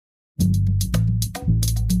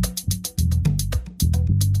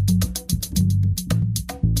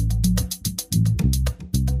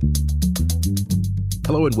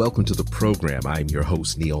Hello and welcome to the program. I'm your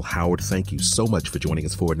host, Neil Howard. Thank you so much for joining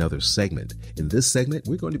us for another segment. In this segment,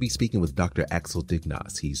 we're going to be speaking with Dr. Axel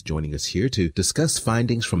Dignass. He's joining us here to discuss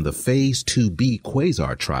findings from the Phase 2b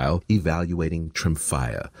Quasar Trial evaluating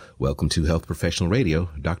TREMFYA. Welcome to Health Professional Radio.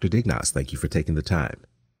 Dr. Dignass, thank you for taking the time.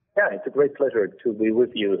 Yeah, it's a great pleasure to be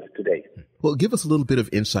with you today. Well, give us a little bit of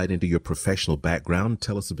insight into your professional background.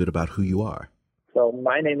 Tell us a bit about who you are. So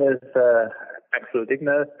my name is Axel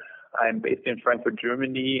Digna. I'm based in Frankfurt,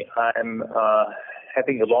 Germany. I'm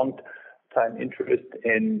having a long-time interest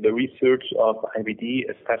in the research of IBD,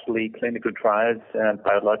 especially clinical trials and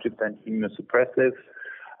biologics and immunosuppressives.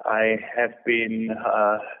 I have been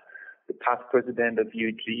the past president of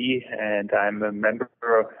UEG, and I'm a member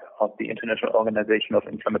of the International Organization of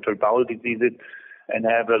Inflammatory Bowel Diseases, and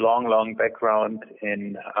have a long background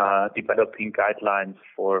in developing guidelines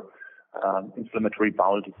for inflammatory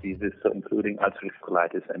bowel diseases, so including ulcerative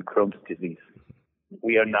colitis and Crohn's disease.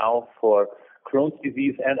 We are now for Crohn's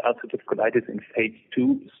disease and ulcerative colitis in phase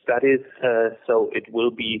 2 studies, so it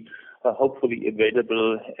will be hopefully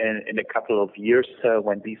available in a couple of years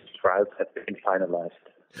when these trials have been finalized.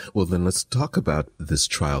 Well, then let's talk about this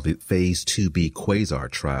trial, the Phase 2b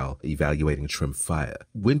Quasar Trial evaluating TREMFYA.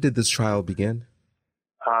 When did this trial begin?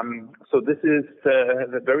 So this is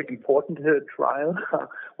a very important trial,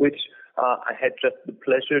 which I had just the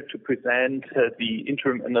pleasure to present the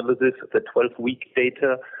interim analysis of the 12-week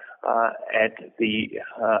data at the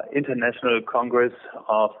International Congress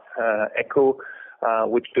of ECCO,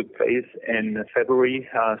 which took place in February,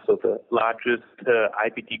 so the largest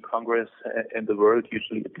IBD Congress in the world,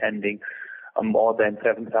 usually attending more than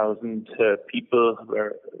 7,000 people,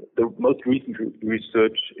 where the most recent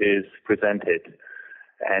research is presented.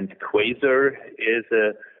 And Quasar is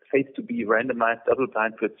a phase 2b randomized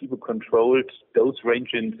double-blind placebo-controlled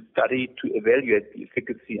dose-ranging study to evaluate the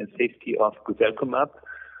efficacy and safety of guselkumab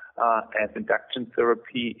as induction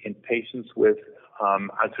therapy in patients with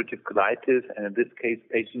ulcerative colitis, and in this case,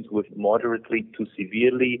 patients with moderately to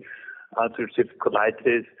severely ulcerative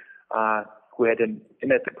colitis who had an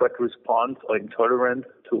inadequate response or intolerance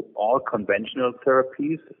to all conventional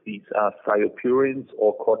therapies. These are thiopurines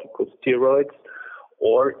or corticosteroids,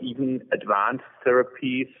 or even advanced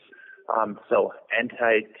therapies, so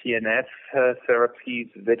anti-TNF therapies,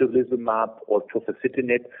 vedolizumab or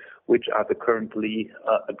tofacitinib, which are the currently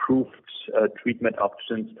approved treatment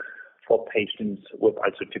options for patients with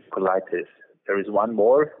ulcerative colitis. There is one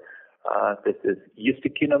more. This is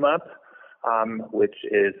guselkumab, which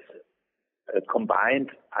is a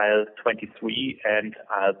combined IL-23 and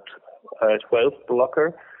IL-12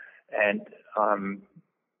 blocker, and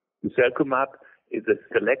guselkumab is a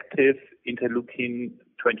selective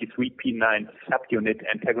interleukin-23p9 subunit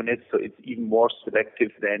antagonist, so it's even more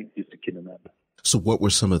selective than guselkumab. So what were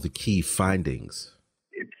some of the key findings?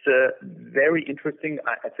 It's very interesting.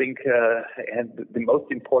 I think and the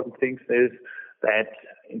most important thing is that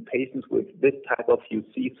in patients with this type of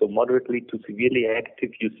UC, so moderately to severely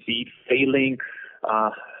active UC, failing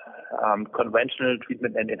conventional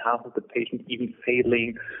treatment, and in half of the patients even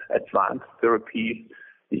failing advanced therapy,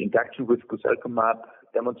 the induction with guselkumab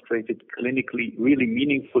demonstrated clinically really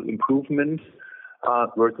meaningful improvements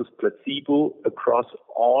versus placebo across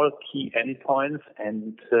all key endpoints,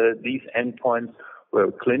 and these endpoints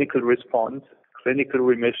were clinical response, clinical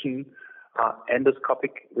remission,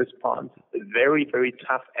 endoscopic response, a very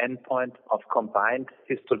tough endpoint of combined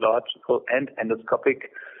histological and endoscopic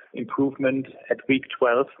improvement at week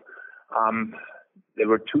 12. There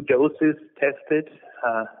were 2 doses tested,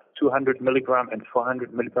 200 milligram and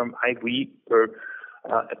 400 milligram IV were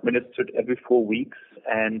administered every 4 weeks,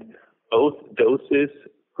 and both doses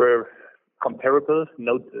were comparable,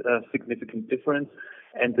 no significant difference,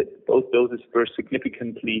 and both doses were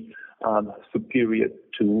significantly superior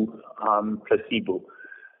to placebo.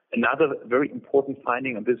 Another very important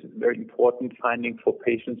finding, and this is a very important finding for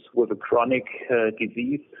patients with a chronic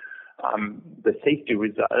disease, the safety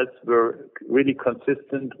results were really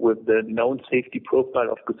consistent with the known safety profile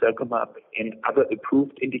of guselkumab in other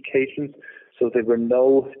approved indications. So there were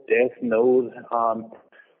no deaths, no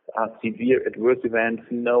severe adverse events,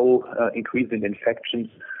 no increase in infections.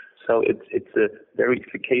 So it's a very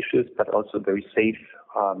efficacious but also very safe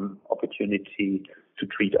opportunity to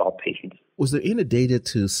treat our patients. Was there any data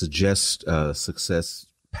to suggest success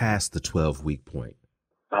past the 12-week point?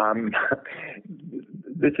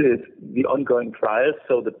 This is the ongoing trial,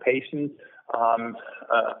 so the patients are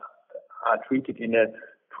treated in a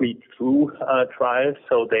treat-through trial.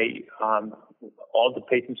 So they, all the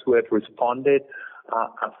patients who have responded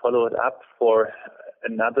are followed up for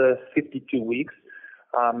another 52 weeks.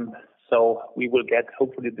 So we will get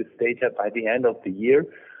hopefully this data by the end of the year.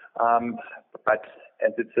 But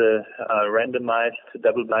as it's a randomized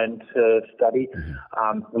double-blind study,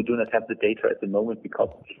 we do not have the data at the moment because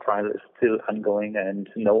the trial is still ongoing and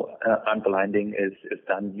no unblinding is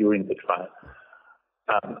done during the trial.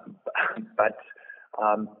 But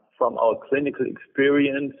from our clinical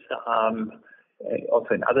experience,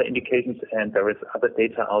 also in other indications, and there is other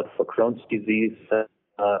data out for Crohn's disease,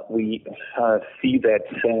 we see that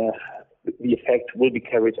the effect will be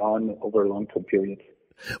carried on over a long-term period.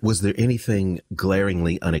 Was there anything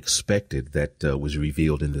glaringly unexpected that was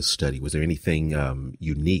revealed in this study? Was there anything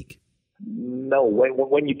unique? No.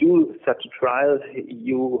 When you do such a trial,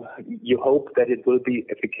 you hope that it will be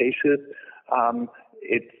efficacious.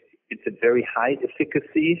 It's a very high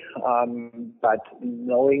efficacy, but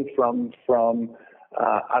knowing from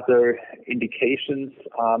other indications,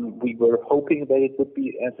 we were hoping that it would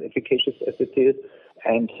be as efficacious as it is.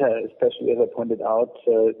 And especially as I pointed out,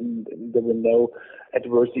 there were no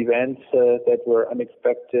adverse events that were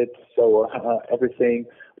unexpected. So everything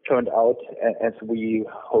turned out as we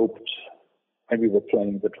hoped when we were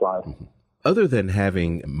planning the trial. Mm-hmm. Other than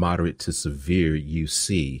having moderate to severe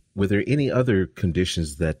UC, were there any other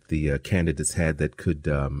conditions that the candidates had that could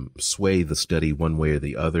sway the study one way or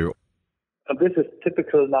the other? This is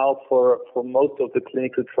typical now for most of the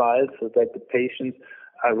clinical trials, so that the patients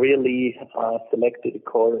are really selected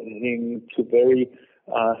according to very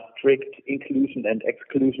strict inclusion and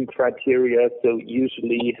exclusion criteria. So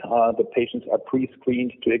usually the patients are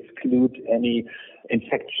pre-screened to exclude any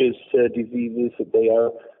infectious diseases. They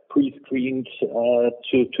are pre-screened to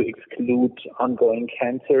exclude ongoing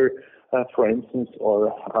cancer, for instance,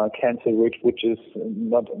 or cancer which is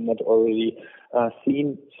not already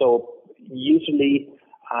seen. So usually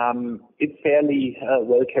it's fairly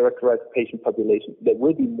well-characterized patient population. There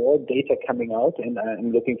will be more data coming out, and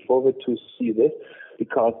I'm looking forward to see this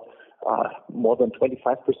because more than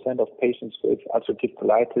 25% of patients with ulcerative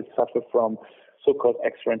colitis suffer from so-called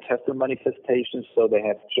extraintestinal manifestations, so they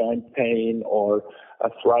have joint pain or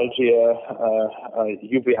arthralgia,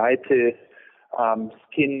 uveitis,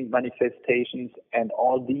 skin manifestations, and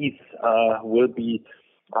all these will be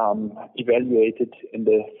evaluated in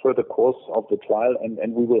the further course of the trial,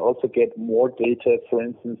 and we will also get more data, for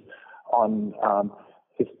instance, on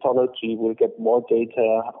histology. We'll get more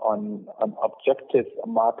data on objective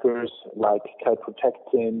markers like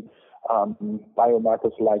calprotectin,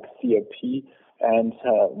 biomarkers like CRP, and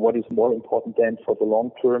what is more important then for the long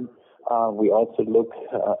term, we also look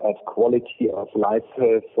at quality of life,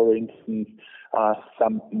 for instance,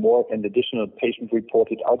 some more and additional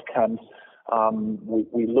patient-reported outcomes.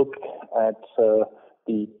 We look at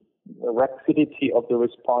the rapidity of the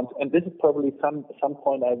response, and this is probably some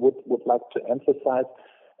point I would like to emphasize.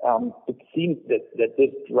 It seems that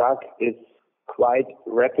this drug is quite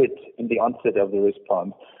rapid in the onset of the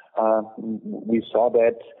response. We saw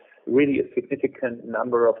that really a significant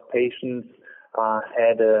number of patients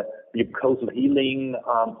had a mucosal healing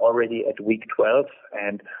already at week 12,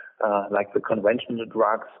 and like the conventional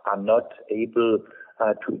drugs are not able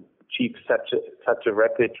to achieve such a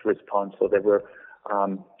rapid response. So there were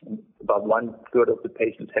about 1/3 of the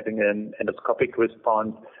patients having an endoscopic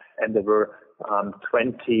response, and there were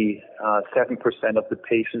 27% of the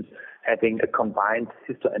patients having a combined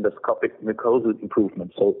histoendoscopic mucosal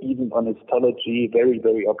improvement. So even on histology, very,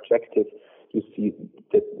 very objective, you see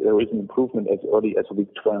that there is an improvement as early as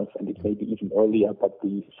week 12, and it may be even earlier, but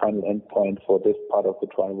the final endpoint for this part of the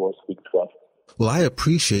trial was week 12. Well, I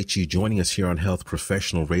appreciate you joining us here on Health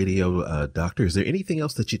Professional Radio. Doctor, is there anything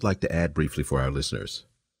else that you'd like to add briefly for our listeners?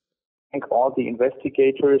 Thank all the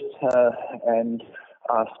investigators and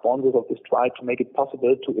sponsors of this trial to make it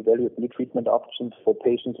possible to evaluate new treatment options for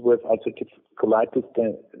patients with ulcerative colitis,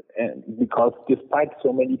 because despite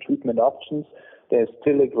so many treatment options, there's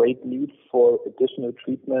still a great need for additional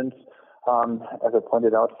treatments. As I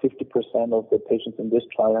pointed out, 50% of the patients in this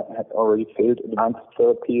trial had already failed advanced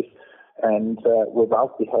therapies, and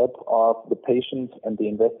without the help of the patients and the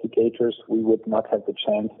investigators, we would not have the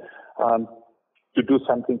chance to do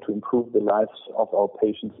something to improve the lives of our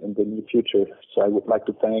patients in the near future. So I would like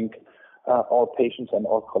to thank all patients and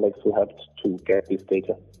all colleagues who helped to get this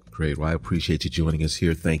data. Great. Well, I appreciate you joining us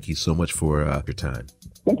here. Thank you so much for your time.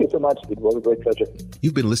 Thank you so much. It was a great pleasure.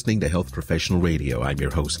 You've been listening to Health Professional Radio. I'm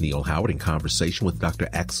your host, Neil Howard, in conversation with Dr.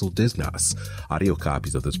 Axel Dignass. Audio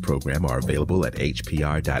copies of this program are available at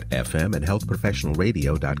hpr.fm and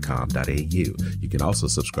healthprofessionalradio.com.au. You can also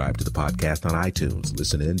subscribe to the podcast on iTunes,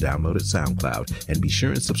 listen in, download at SoundCloud, and be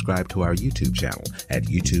sure and subscribe to our YouTube channel at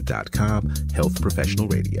youtube.com, Health Professional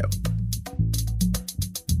Radio.